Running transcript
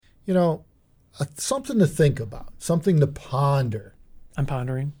something to think about, something to ponder. I'm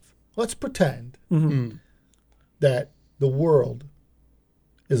pondering. Let's pretend that the world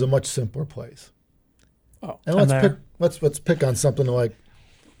is a much simpler place. Oh, and let's pick on something like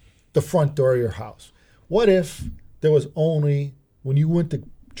the front door of your house. What if there was only, when you went to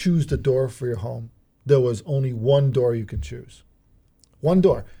choose the door for your home, there was only one door you could choose? One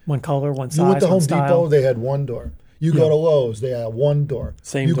door. One color, one size, you went to Home style. Depot, they had one door. You go to Lowe's, they have one door.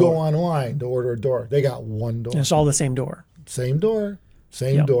 Same you door. go online to order a door, they got one door. And it's all the same door. Same door,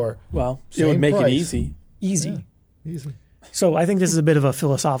 same door. Well, Same it would make price. it easy. Easy. Yeah, easy. So I think this is a bit of a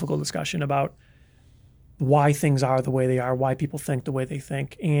philosophical discussion about why things are the way they are, why people think the way they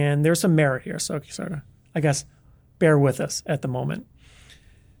think. And there's some merit here. So sort of, I guess, bear with us at the moment.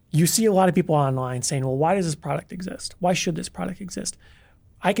 You see a lot of people online saying, well, why does this product exist? Why should this product exist?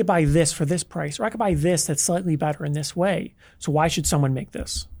 I could buy this for this price, or I could buy this that's slightly better in this way. So why should someone make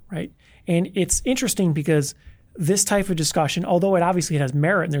this, right? And it's interesting because this type of discussion, although it obviously has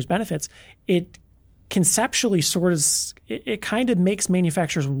merit and there's benefits, it conceptually it kind of makes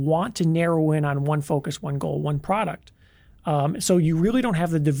manufacturers want to narrow in on one focus, one goal, one product. So you really don't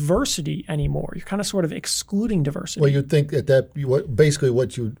have the diversity anymore. You're kind of sort of excluding diversity. Well, you'd think basically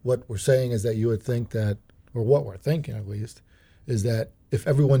what we're saying is that you would think that, or what we're thinking at least, is that if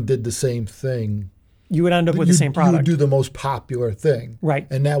everyone did the same thing, you would end up with the same product. You would do the most popular thing. Right.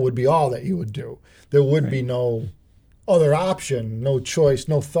 And that would be all that you would do. There would be no other option, no choice,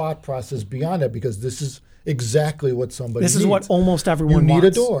 no thought process beyond it, because this is exactly what somebody needs. This is what almost everyone wants. You need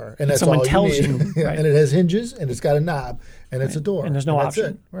wants. a door, and that's someone all tells you need. you. Right. And it has hinges, and it's got a knob, and it's a door. And there's no option.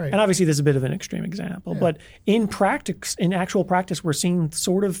 That's it. Right. And obviously, this is a bit of an extreme example. Yeah. But in actual practice, we're seeing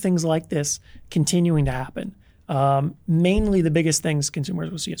sort of things like this continuing to happen. Mainly the biggest things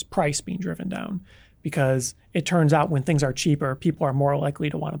consumers will see is price being driven down, because it turns out when things are cheaper, people are more likely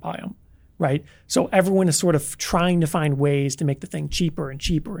to want to buy them, right? So everyone is sort of trying to find ways to make the thing cheaper and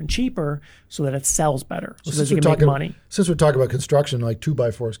cheaper and cheaper so that it sells better, so that they can make money. Since we're talking about construction, like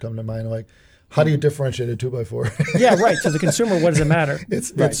 2x4s come to mind. Like, how do you differentiate a 2x4? Yeah, right. To the consumer, what does it matter?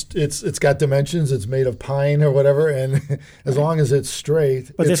 It's got dimensions. It's made of pine or whatever, and as long as it's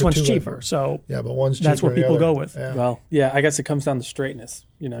straight. But this one's 2x4. cheaper, so yeah, but one's cheaper. That's what people go with. Yeah. Well, yeah, I guess it comes down to straightness.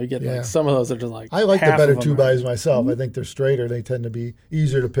 You get like some of those are just like I like the half better of them 2x myself. I think they're straighter. They tend to be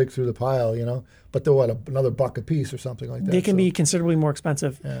easier to pick through the pile. But they're another $1 a piece or something like that. They can be considerably more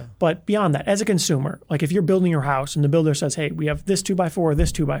expensive. Yeah. But beyond that, as a consumer, like if you're building your house and the builder says, hey, we have this 2x4,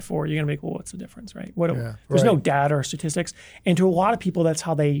 this 2x4, you're going to be, well, what's the difference, right? There's no data or statistics. And to a lot of people, that's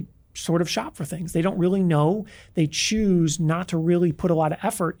how they sort of shop for things. They don't really know. They choose not to really put a lot of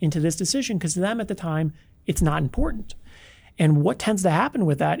effort into this decision because to them at the time, it's not important. And what tends to happen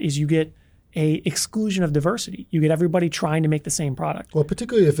with that is you get a exclusion of diversity. You get everybody trying to make the same product. Well,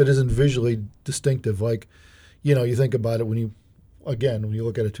 particularly if it isn't visually distinctive. Like, you think about it when you look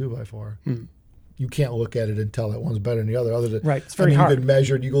at a 2x4, you can't look at it and tell that one's better than the other. Right, it's very hard. You can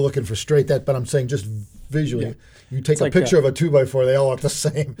measure it, you go looking for straight that, but I'm saying just visually. Yeah. You take a picture of a 2x4, they all look the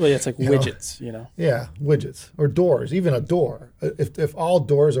same. Well, yeah, it's like widgets, Yeah, widgets. Or doors, even a door. If all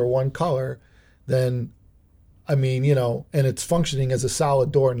doors are one color, then and it's functioning as a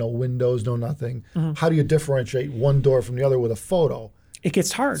solid door, no windows, no nothing. Mm-hmm. How do you differentiate one door from the other with a photo? It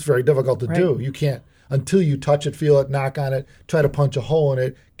gets hard. It's very difficult to do. You can't, until you touch it, feel it, knock on it, try to punch a hole in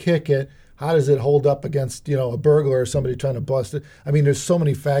it, kick it. How does it hold up against, a burglar or somebody trying to bust it? There's so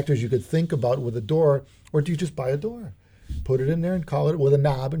many factors you could think about with a door. Or do you just buy a door? Put it in there and call it with a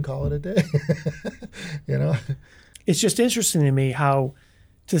knob and call it a day. It's just interesting to me how,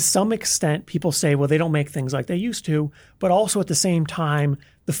 to some extent, people say, well, they don't make things like they used to, but also at the same time,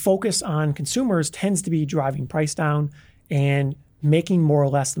 the focus on consumers tends to be driving price down and making more or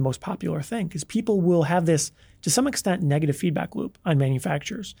less the most popular thing, because people will have this, to some extent, negative feedback loop on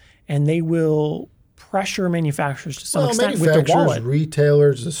manufacturers, and they will pressure manufacturers to some extent with their wallet.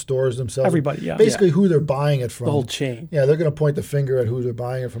 Retailers, the stores themselves. Everybody, yeah. Basically who they're buying it from. The whole chain. Yeah, they're going to point the finger at who they're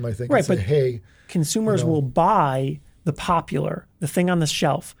buying it from, I think, and say, hey. Consumers will buy the popular, the thing on the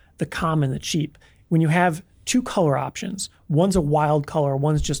shelf, the common, the cheap. When you have two color options, one's a wild color,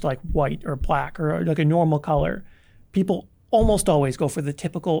 one's just like white or black or like a normal color, people almost always go for the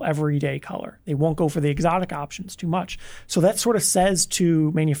typical everyday color. They won't go for the exotic options too much. So that sort of says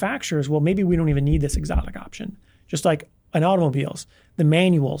to manufacturers, well, maybe we don't even need this exotic option. Just like in automobiles, the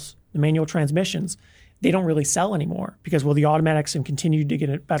manual transmissions, they don't really sell anymore because, well, the automatics have continued to get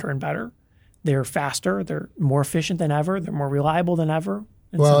it better and better. They're faster, they're more efficient than ever, they're more reliable than ever.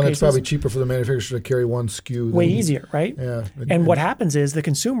 Well, some and cases. it's probably cheaper for the manufacturer to carry one SKU. Way easier, right? Yeah. And what happens is the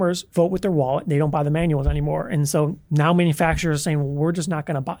consumers vote with their wallet. They don't buy the manuals anymore. And so now manufacturers are saying, well, we're just not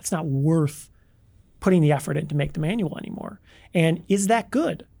going to buy. It's not worth putting the effort in to make the manual anymore. And is that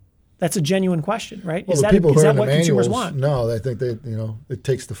good? That's a genuine question, right? Well, Is the that, people is who are that in the what consumers manuals, want? no, I think it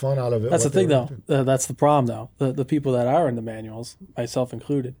takes the fun out of it. That's the what they thing, though. want That's the problem, though. The people that are in the manuals, myself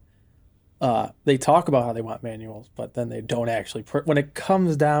included, they talk about how they want manuals, but then they don't actually. When it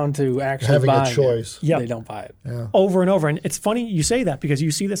comes down to actually Having a buying choice. it, Yep. they don't buy it. Yeah. Over and over. And it's funny you say that because you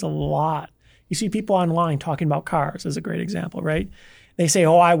see this a lot. You see people online talking about cars as a great example, right? They say,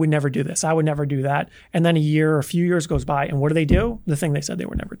 oh, I would never do this. I would never do that. And then a few years goes by. And what do? The thing they said they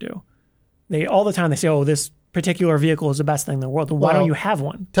would never do. All the time they say, oh, this particular vehicle is the best thing in the world. Then why don't you have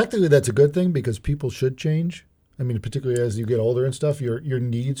one? Technically, that's a good thing because people should change. I mean, particularly as you get older and stuff, your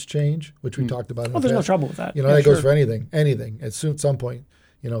needs change, which we talked about. There's no trouble with that. That goes for anything. At some point,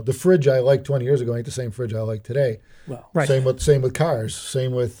 the fridge I liked 20 years ago ain't the same fridge I like today. Well, right. Same with cars.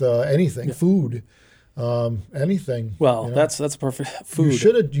 Same with anything, food, anything. Well, that's perfect. Food.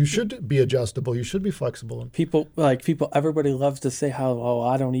 You should be adjustable. You should be flexible. People, everybody loves to say how,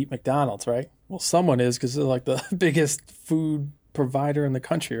 I don't eat McDonald's, right? Well, someone is because they're like the biggest food provider in the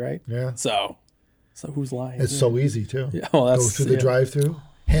country, right? Yeah. So who's lying? It's so easy too. Yeah, well, go through the drive-through,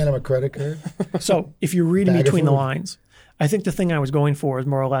 hand them a credit card. So if you're reading Bag of between the food. lines, I think the thing I was going for is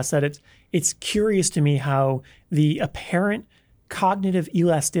more or less that it's curious to me how the apparent cognitive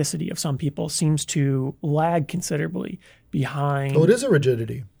elasticity of some people seems to lag considerably behind. Oh, it is a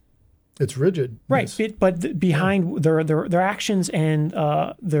rigidity. It's rigid. Right, Yes. but behind their actions and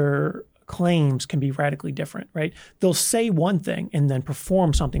their claims can be radically different, right? They'll say one thing and then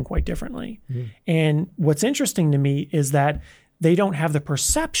perform something quite differently. Mm-hmm. And what's interesting to me is that they don't have the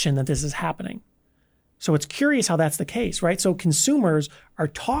perception that this is happening. So it's curious how that's the case, right? So consumers are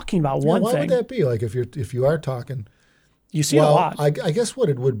talking about one why thing. would that be? Like if you are talking, You see it a lot. I guess what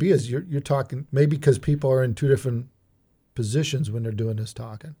it would be is you're talking maybe because people are in two different positions when they're doing this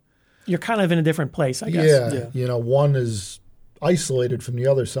talking. You're kind of in a different place, I guess. Yeah. One is isolated from the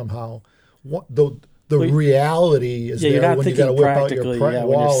other somehow. The reality is you're there not when you thinking got to whip out your practically, wallet.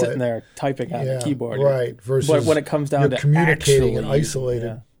 when you're sitting there typing on the keyboard. Right. Versus but when it comes down you're to communicating and actually,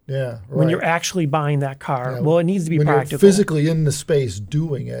 isolated. Yeah. Right. When you're actually buying that car, well, it needs to be when practical. you're physically in the space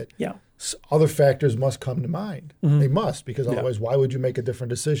doing it. Yeah. Other factors must come to mind. Mm-hmm. They must, because otherwise, why would you make a different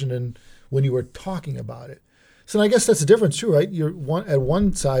decision when you were talking about it? So I guess that's the difference too, right? At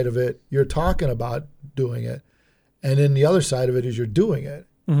one side of it, you're talking about doing it, and then the other side of it is you're doing it.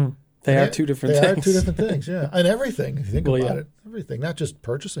 Mm-hmm. They are two different things. They are two different things, yeah. And everything, if you think about it, everything, not just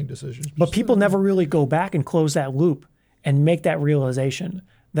purchasing decisions. But people never really go back and close that loop and make that realization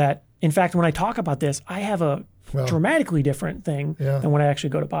that, in fact, when I talk about this, I have a dramatically different thing than when I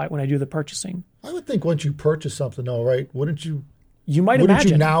actually go to buy it, when I do the purchasing. I would think once you purchase something, though, right? Wouldn't you imagine. Wouldn't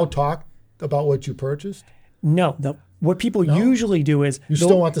you now talk about what you purchased? No. Nope. What people usually do is you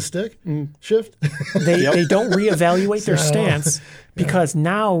still want the stick shift. They don't reevaluate their stance because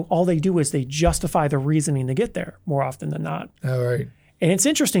now all they do is they justify the reasoning to get there more often than not. All right. And it's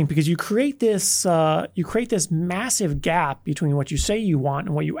interesting because you create this massive gap between what you say you want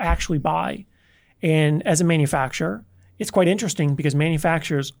and what you actually buy. And as a manufacturer, it's quite interesting because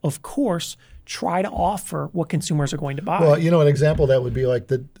manufacturers, of course, try to offer what consumers are going to buy. Well, an example of that would be like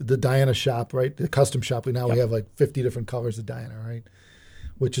the Diana shop, right? The custom shop. We have like 50 different colors of Diana, right?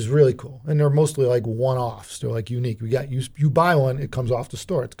 Which is really cool. And they're mostly like one-offs. They're like unique. You buy one, it comes off the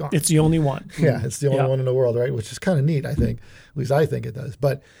store. It's gone. It's the only one. Yeah, it's the only one in the world, right? Which is kind of neat, I think. At least I think it does.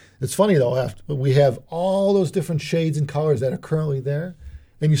 But it's funny, though. We have all those different shades and colors that are currently there.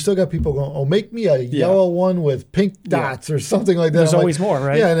 And you still got people going, oh, make me a yellow one with pink dots or something like that. There's always more,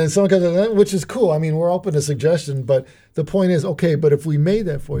 right? Yeah, and then someone comes in, which is cool. I mean, we're open to suggestion, but the point is, okay, but if we made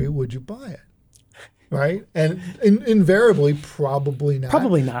that for you, would you buy it? Right? And invariably, probably not.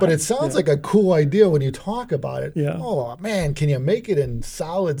 Probably not. But it sounds like a cool idea when you talk about it. Yeah. Oh, man, can you make it in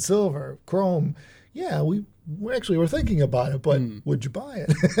solid silver, chrome? Yeah, we're thinking about it, but would you buy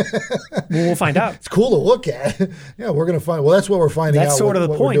it? Well, we'll find out. It's cool to look at. Yeah, we're going to find. Well, that's what we're finding out. That's sort of the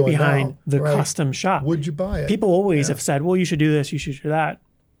what we're point doing behind now, the right? custom shop. Would you buy it? People always have said, well, you should do this, you should do that.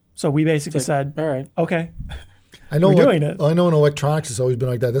 So we basically said, all right, okay. I know we're doing it. I know in electronics it's always been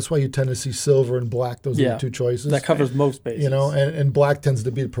like that. That's why you tend to see silver and black. Those are the two choices. That covers most bases. And black tends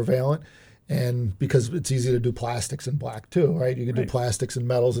to be prevalent. And because it's easy to do plastics in black too, right? You can do plastics and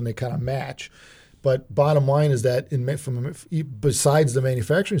metals and they kind of match. But bottom line is that besides the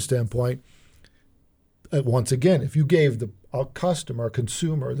manufacturing standpoint, once again, if you gave a customer, a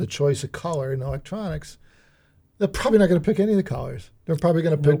consumer, the choice of color in electronics, They're probably not going to pick any of the colors. They're probably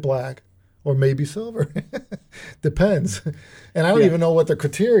going to pick black or maybe silver. Depends. And I don't even know what the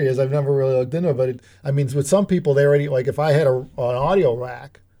criteria is. I've never really looked into it. But I mean, with some people, they already, like if I had an audio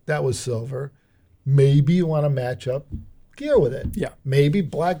rack that was silver, maybe you want to match up gear with it. Yeah. Maybe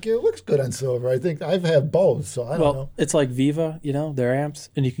black gear looks good on silver. I think I've had both, so I don't know. It's like Viva, their amps,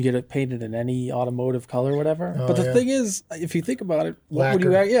 and you can get it painted in any automotive color or whatever. But the thing is, if you think about it, what would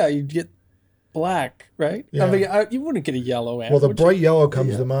you? You'd get black, right? Yeah. I mean, you wouldn't get a yellow amp. Well, the bright yellow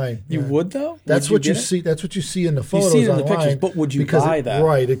comes to mind. You would though. That's what you see. That's what you see in the photos see it in online. the pictures, but would you buy that?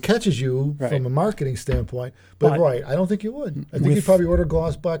 Right, it catches you from a marketing standpoint. But I don't think you would. I think you'd probably order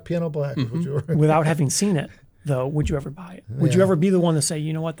gloss black, piano black. Without having seen it, though, would you ever buy it? Would you ever be the one to say,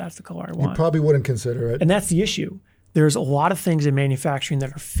 you know what, that's the color I want? You probably wouldn't consider it. And that's the issue. There's a lot of things in manufacturing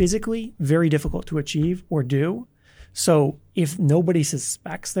that are physically very difficult to achieve or do. So if nobody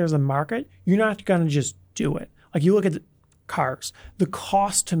suspects there's a market, you're not going to just do it. Like you look at the cars, the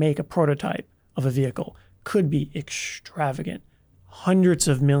cost to make a prototype of a vehicle could be extravagant, hundreds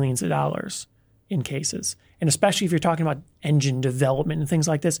of millions of dollars in cases. And especially if you're talking about engine development and things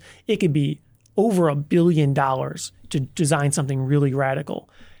like this, it could be over $1 billion to design something really radical.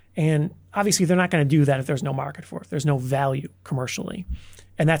 And obviously they're not going to do that if there's no market for it. There's no value commercially.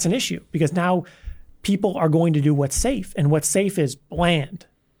 And that's an issue because now people are going to do what's safe. And what's safe is bland,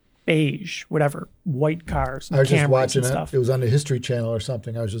 beige, whatever, white cars, and I was just cameras watching and stuff. It was on the History Channel or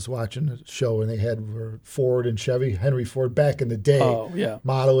something. I was just watching a show and they had Ford and Chevy, Henry Ford back in the day. Oh, yeah.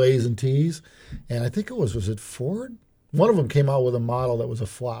 Model A's and T's. And I think was it Ford? One of them came out with a model that was a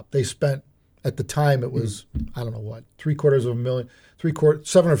flop. They spent, at the time, it was, I don't know what,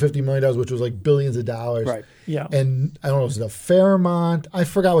 $750 million, which was like billions of dollars. Right. Yeah. And I don't know, was it a Fairmont? I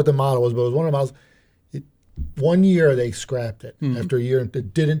forgot what the model was, but it was one of the models. 1 year they scrapped it. After a year,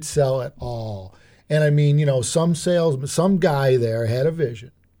 it didn't sell at all. And I mean, some guy there had a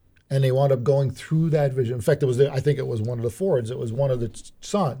vision, and they wound up going through that vision. In fact, I think it was one of the Fords. It was one of the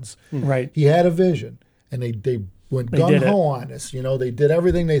sons. Right. He had a vision, and they went gung ho on this. They did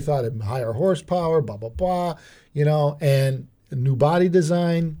everything they thought, higher horsepower, blah blah blah. And a new body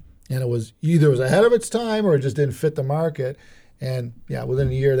design, and it was either ahead of its time or it just didn't fit the market. And within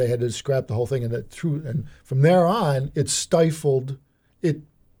a year they had to scrap the whole thing, and from there on, it stifled it.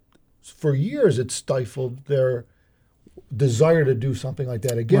 For years, it stifled their desire to do something like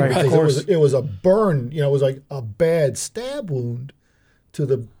that again. Right, because it was a burn. It was like a bad stab wound to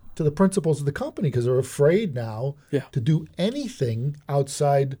the principles of the company because they're afraid now to do anything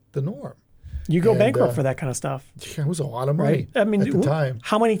outside the norm. You go bankrupt for that kind of stuff. Yeah, it was a lot of money. Right? I mean, at the time.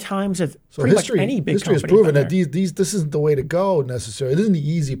 How many times have pretty much any big history company has proven been that there? this isn't the way to go necessarily. This isn't the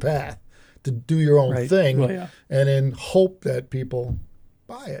easy path to do your own thing and then hope that people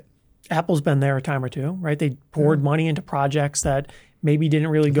buy it. Apple's been there a time or two, right? They poured money into projects that maybe didn't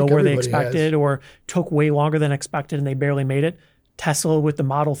really go where they expected or took way longer than expected and they barely made it. Tesla with the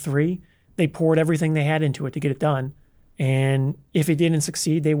Model 3, they poured everything they had into it to get it done. And if it didn't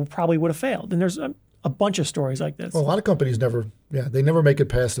succeed, they probably would have failed. And there's a bunch of stories like this. Well, a lot of companies never make it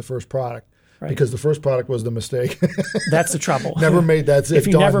past the first product because the first product was the mistake. That's the trouble. That's it. If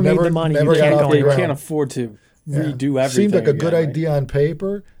you never made the money, you can't go anywhere. You can't afford to redo everything. Seemed like a good idea on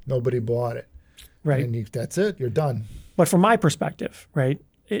paper. Nobody bought it. Right. And that's it. You're done. But from my perspective, right,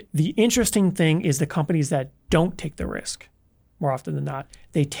 the interesting thing is the companies that don't take the risk more often than not.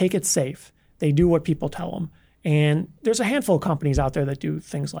 They take it safe. They do what people tell them. And there's a handful of companies out there that do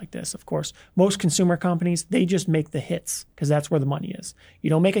things like this, of course. Most consumer companies, they just make the hits because that's where the money is. You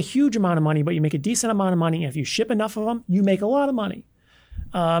don't make a huge amount of money, but you make a decent amount of money. And if you ship enough of them, you make a lot of money.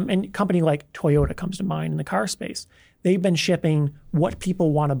 And a company like Toyota comes to mind in the car space. They've been shipping what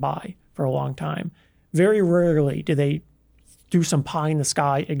people want to buy for a long time. Very rarely do they do some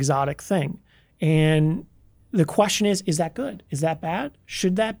pie-in-the-sky exotic thing. And the question is that good? Is that bad?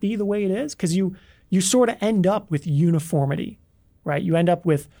 Should that be the way it is? Because you sort of end up with uniformity, right? You end up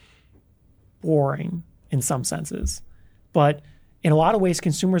with boring in some senses. But in a lot of ways,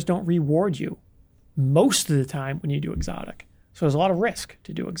 consumers don't reward you most of the time when you do exotic. So there's a lot of risk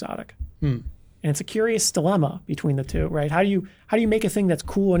to do exotic. And it's a curious dilemma between the two, right? How do you make a thing that's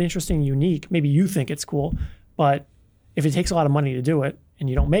cool and interesting and unique? Maybe you think it's cool, but if it takes a lot of money to do it and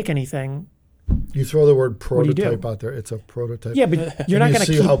you don't make anything, you throw the word prototype out there. It's a prototype. Yeah, but you're not going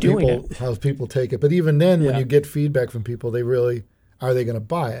to keep doing it. How people take it. But even then, when you get feedback from people, are they going to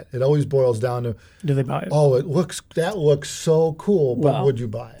buy it? It always boils down to, do they buy it? Oh, that looks so cool, but would you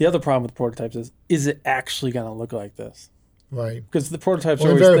buy it? The other problem with prototypes is it actually going to look like this? Right. Because the prototypes are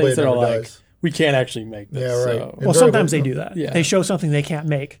always things that are like, we can't actually make this. Yeah, right. So. Well, sometimes they do that. Yeah. They show something they can't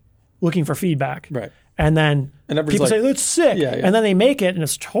make, looking for feedback. Right. And then everybody's people like, say, that's sick. Yeah, yeah. And then they make it and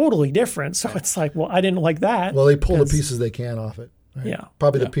it's totally different. So it's like, well, I didn't like that. Well, they pull the 'cause- pieces they can off it. Right? Yeah.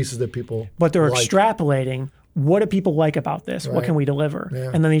 Probably the pieces that people But they're like. extrapolating. What do people like about this? What Right. can we deliver? Yeah.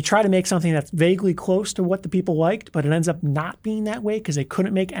 And then they try to make something that's vaguely close to what the people liked, but it ends up not being that way because they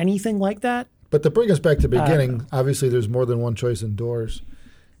couldn't make anything like that. But to bring us back to the beginning, obviously there's more than one choice in doors.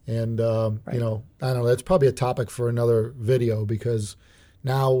 And, you know, I don't know, that's probably a topic for another video because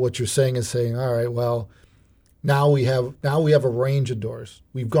now what you're saying is saying, all right, well, now we have a range of doors.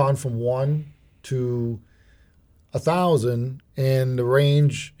 We've gone from 1 to 1,000, and the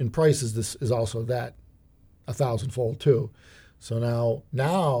range in prices this is also that 1,000-fold too. So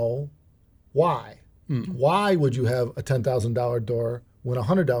now, why? Why would you have a $10,000 door when a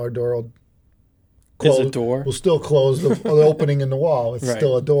 $100 door will Is a door. will still close the opening in the wall? It's Right.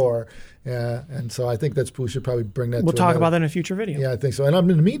 still a door. Yeah, and so I think we should probably bring that. We'll to talk another- about that in a future video. Yeah, I think so. And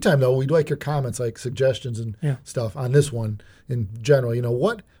in the meantime, though, we'd like your comments, like suggestions and Yeah. stuff on this one in general. You know,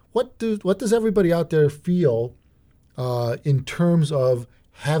 what does everybody out there feel in terms of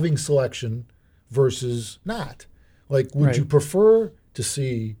having selection versus not? Like, would Right. you prefer to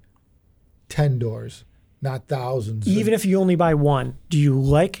see 10 doors, not thousands? Even if you only buy one, do you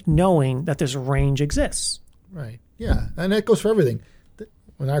like knowing that this range exists? Right. Yeah, and that goes for everything.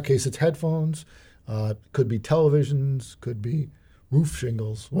 In our case, it's headphones. Could be televisions. Could be roof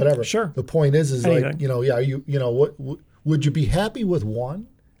shingles. Whatever. Sure. The point is like, Anything. you know, yeah. You know, what would you be happy with one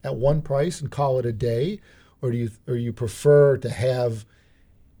at one price and call it a day, or do you prefer to have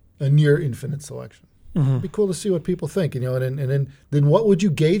a near infinite selection? It'd be cool to see what people think. You know, and then what would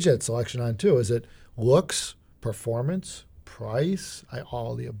you gauge that selection on too? Is it looks, performance, price,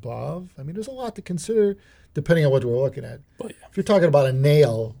 all the above? I mean, there's a lot to consider depending on what we're looking at. But yeah. If you're talking about a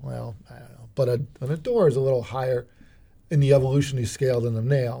nail, well, I don't know. But a door is a little higher in the evolutionary scale than a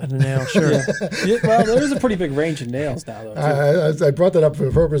nail. And the nail, sure. Yeah, well, there is a pretty big range of nails now, though. Too. I brought that up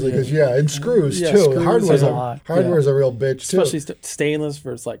purposely because, and screws Yeah, too. screws Hardware's is a lot. Hardware's a real bitch too. Especially stainless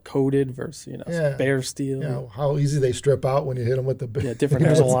versus like coated versus bare steel. You know, how easy they strip out when you hit them with the Yeah, different.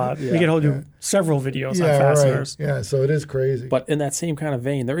 There's a heads. lot. Yeah. We could do several videos on right. fasteners. Yeah, so it is crazy. But in that same kind of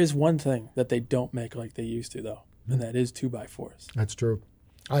vein, there is one thing that they don't make like they used to, though, and that is 2x4s. That's true.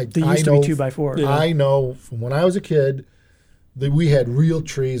 They used to be 2x4. I know from when I was a kid that we had real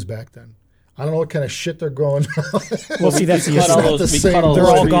trees back then. I don't know what kind of shit they're growing now. Well, see, that's the cut issue. all not those, the we same. cut all They're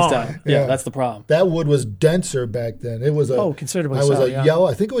those all trees gone. down. Yeah. Yeah, that's the problem. That wood was denser back then. It was Considerably I was so, a yeah. yellow.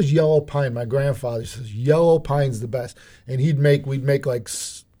 I think it was yellow pine. My grandfather says yellow pine's the best, and we'd make like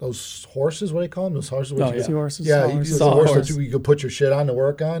those horses. What do they call them? Those horses. Oh, yeah. Seahorses, Yeah, sawhorses. the horse Sawhorse. that you could put your shit on to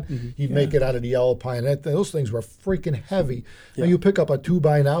work on. He'd make it out of the yellow pine. Those things were freaking heavy. Now you pick up a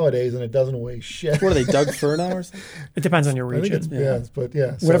 2x nowadays, and it doesn't weigh shit. What are they, Doug fir now or something? It depends on your I think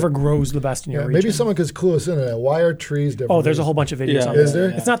region. so Whatever grows the best in your region. maybe someone could clue us into that. Why are trees different? Oh, there's a whole bunch of videos Yeah. on Is that. there?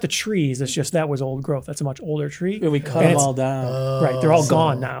 It's not the trees. It's just that was old growth. That's a much older tree. And we cut And them it's- all down. Right. They're all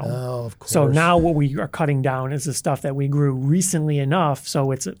gone now. Oh, of course. So now what we are cutting down is the stuff that we grew recently enough. So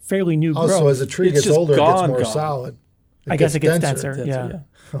it's a fairly new growth. Also, as a tree It's gets just older, it gets gone, more gone. solid. I guess it gets denser. Yeah.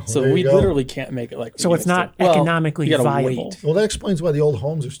 So there you we go. literally can't make it like. So we it's used to. not Well, economically you gotta viable. wait. Well, that explains why the old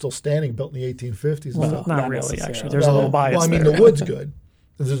homes are still standing, built in the 1850s. and Well, stuff. not not really, necessarily. actually. There's a little bias Well, I mean, there. the wood's good.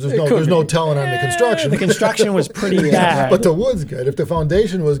 There's could no be. telling on the construction. The construction was pretty bad. But the wood's good. If the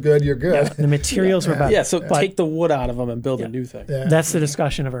foundation was good, you're good. The materials were bad. Yeah, so But take the wood out of them and build a new thing. Yeah. that's the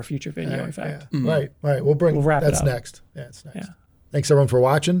discussion of our future video, in fact. Yeah. Right. We'll wrap it that's up. next. Yeah, it's next. Yeah. Thanks everyone for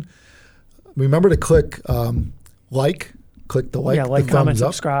watching. Remember to click click the like, Yeah, like, the comment, thumbs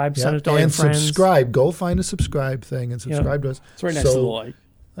up. subscribe, send it to all your and friends. subscribe. Go find a subscribe thing and subscribe to us. It's right next to the like.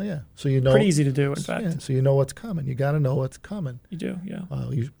 Oh yeah, so you know. Pretty easy to do, in fact. Yeah, so you know what's coming. You got to know what's coming. You do, yeah.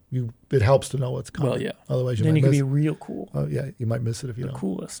 It helps to know what's coming. Well, yeah. Otherwise, you Then might you can miss. be real cool. Oh yeah, you might miss it if you The don't.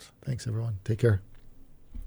 coolest. Thanks everyone. Take care.